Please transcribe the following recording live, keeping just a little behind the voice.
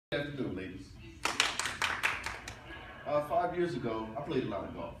Good afternoon, ladies. 5 years ago, I played a lot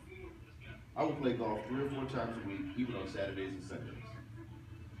of golf. I would play golf 3 or 4 times a week, even on Saturdays and Sundays.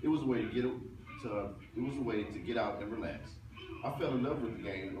 It was a way to get out and relax. I fell in love with the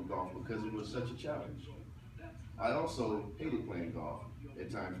game of golf because it was such a challenge. I also hated playing golf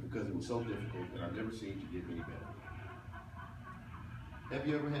at times because it was so difficult and I never seemed to get any better. Have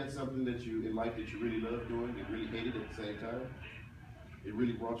you ever had something in life that you really loved doing and really hated at the same time? It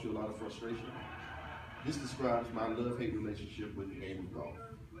really brought you a lot of frustration. This describes my love-hate relationship with the game of golf.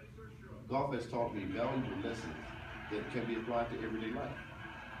 Golf has taught me valuable lessons that can be applied to everyday life,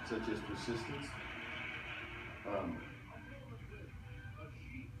 such as persistence.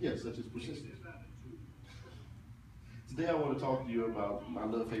 Today I want to talk to you about my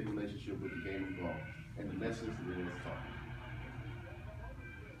love-hate relationship with the game of golf and the lessons that it has taught me.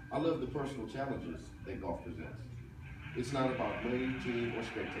 I love the personal challenges that golf presents. It's not about money, team, or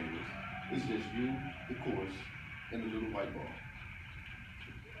spectators. It's just you, the course, and the little white ball.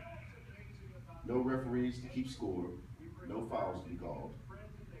 No referees to keep score, no fouls to be called.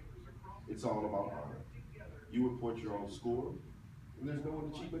 It's all about honor. You report your own score, and there's no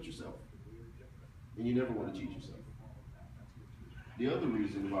one to cheat but yourself. And you never want to cheat yourself. The other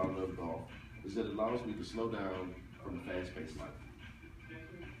reason why I love golf is that it allows me to slow down from the fast-paced life.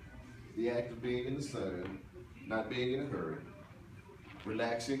 The act of being in the sun, not being in a hurry,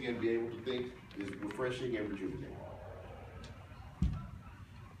 relaxing and be able to think is refreshing and rejuvenating.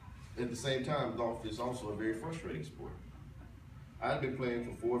 At the same time, golf is also a very frustrating sport. I've been playing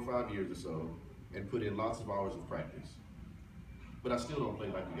for 4 or 5 years or so and put in lots of hours of practice, but I still don't play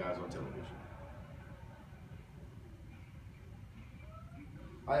like the guys on television.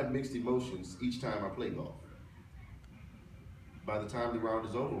 I have mixed emotions each time I play golf. By the time the round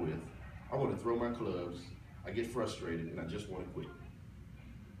is over with, I want to throw my clubs, I get frustrated, and I just want to quit.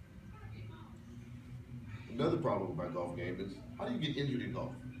 Another problem with my golf game is, how do you get injured in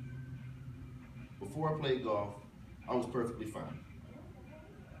golf? Before I played golf, I was perfectly fine.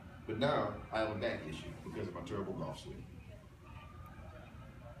 But now, I have a back issue because of my terrible golf swing.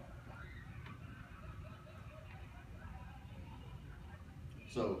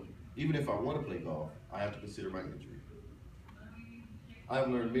 So, even if I want to play golf, I have to consider my injury. I have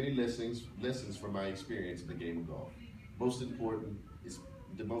learned many lessons from my experience in the game of golf.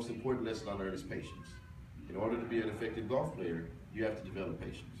 The most important lesson I learned is patience. In order to be an effective golf player, you have to develop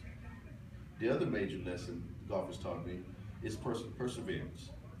patience. The other major lesson golf has taught me is perseverance.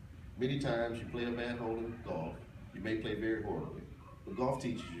 Many times you play a bad hole in golf, you may play very horribly, but golf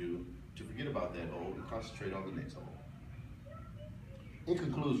teaches you to forget about that hole and concentrate on the next hole. In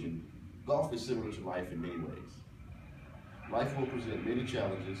conclusion, golf is similar to life in many ways. Life will present many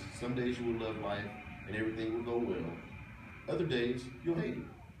challenges. Some days you will love life and everything will go well. Other days, you'll hate it.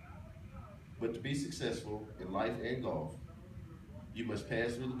 But to be successful in life and golf, you must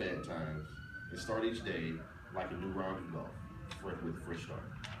pass through the bad times and start each day like a new round of golf with a fresh start.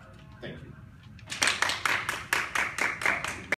 Thank you.